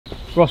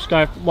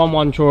Roscoe,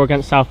 1-1 draw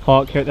against South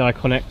Park here at the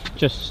Iconic.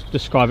 Just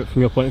describe it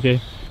from your point of view.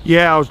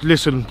 Yeah, I was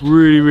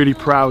really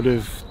proud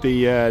of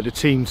the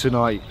team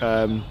tonight.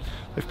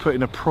 They've put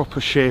in a proper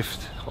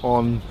shift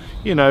on,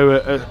 you know,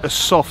 a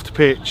soft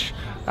pitch,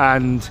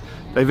 and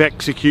they've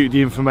executed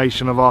the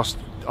information I've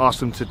asked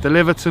them to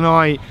deliver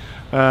tonight.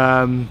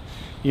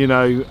 You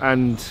know,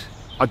 and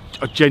I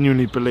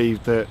genuinely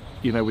believe that,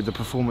 you know, with the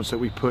performance that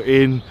we put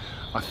in,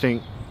 I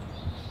think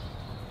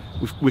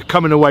we're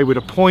coming away with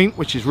a point,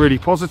 which is really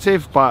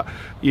positive. But,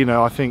 you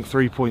know, I think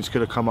 3 points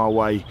could have come our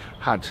way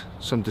had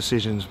some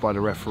decisions by the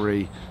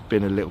referee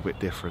been a little bit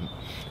different.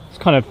 It's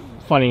kind of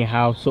funny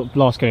how sort of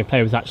last game we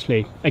played was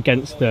actually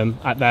against them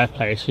at their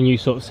place, and you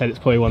sort of said it's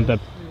probably one of the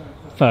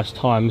first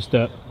times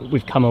that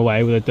we've come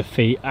away with a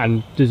defeat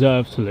and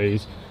deserve to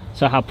lose.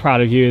 So how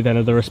proud of you then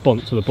of the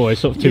response of the boys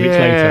sort of 2 weeks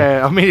later?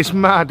 Yeah, I mean, it's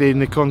mad in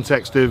the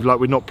context of, like,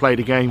 we've not played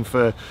a game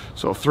for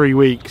sort of 3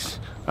 weeks.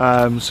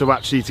 So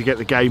actually to get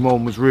the game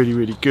on was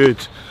really good.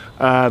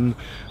 And,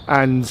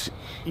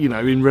 you know,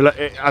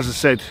 as I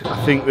said,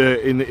 I think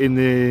that in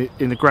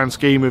the grand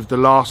scheme of the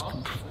last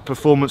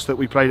performance that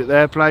we played at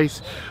their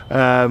place,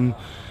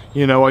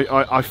 you know,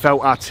 I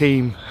felt our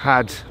team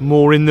had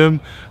more in them,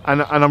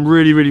 and I'm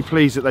really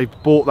pleased that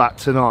they've brought that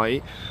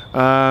tonight.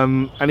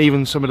 And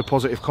even some of the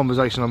positive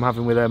conversation I'm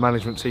having with their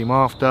management team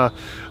after,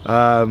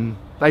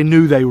 they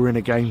knew they were in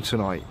a game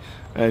tonight,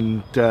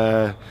 and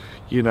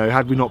you know,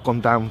 had we not gone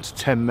down to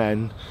 10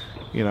 men,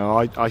 you know,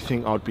 I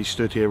think I'd be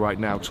stood here right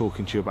now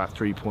talking to you about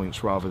 3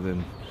 points rather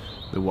than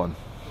the one.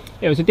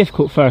 It was a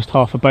difficult first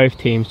half for both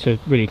teams to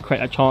really create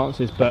their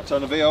chances, but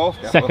turn the V off.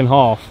 Second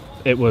half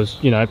it was,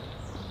 you know,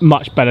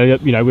 much better.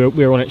 You know,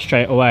 we were on it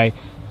straight away,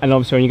 and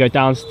obviously when you go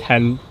down to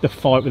 10, the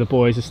fight with the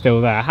boys is still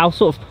there. How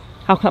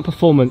can that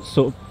performance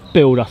sort of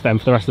build us then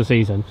for the rest of the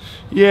season?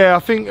 Yeah, I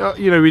think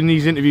you know, in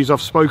these interviews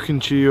I've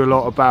spoken to you a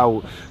lot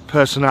about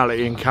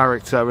personality and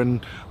character,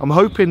 and I'm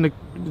hoping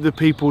the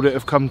people that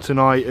have come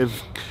tonight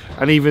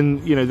and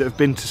even, you know, that have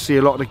been to see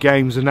a lot of the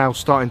games are now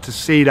starting to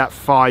see that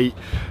fight,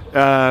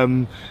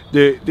 the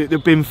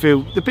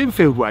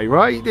Binfield way,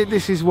 right?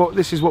 This is what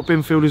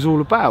Binfield is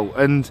all about.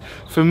 And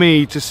for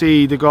me to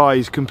see the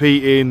guys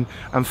competing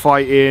and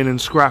fighting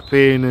and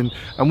scrapping, and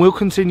we'll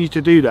continue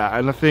to do that.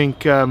 And I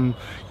think you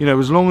know,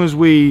 as long as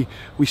we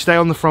stay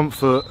on the front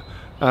foot,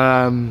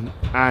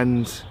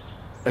 and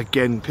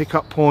again pick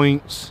up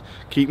points,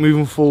 keep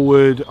moving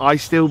forward, I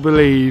still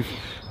believe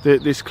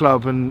that this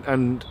club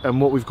and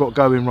what we've got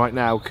going right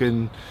now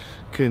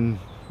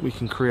we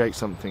can create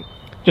something.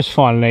 Just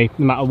finally,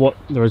 no matter what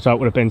the result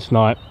would have been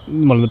tonight,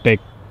 one of the big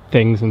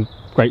things and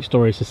great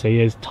stories to see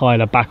is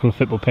Tyler back on the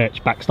football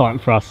pitch, back starting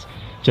for us.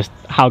 Just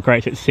how great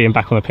is it to see him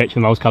back on the pitch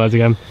in those colours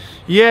again?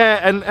 Yeah,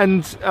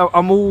 and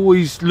I'm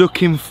always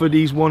looking for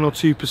these 1 or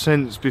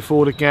 2%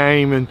 before the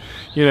game, and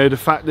you know, the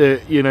fact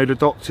that, you know, the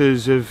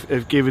doctors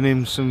have given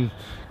him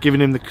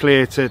the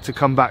clear to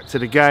come back to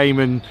the game,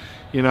 and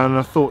you know, and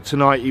I thought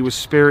tonight he was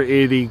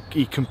spirited,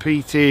 he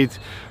competed,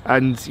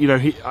 and you know,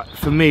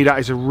 for me that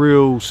is a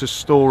real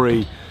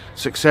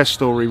success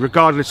story,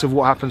 regardless of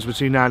what happens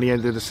between now and the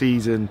end of the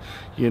season.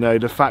 You know,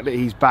 the fact that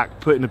he's back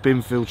putting a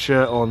Binfield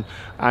shirt on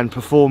and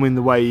performing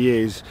the way he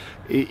is,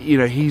 you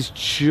know, he's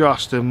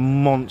just a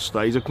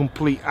monster. He's a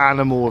complete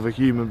animal of a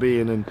human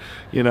being, and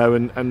you know,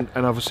 and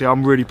obviously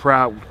I'm really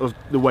proud of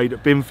the way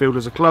that Binfield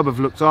as a club have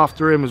looked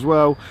after him as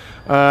well,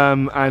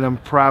 and I'm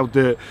proud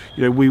that,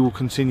 you know, we will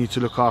continue to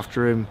look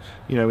after him,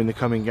 you know, in the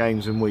coming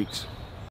games and weeks.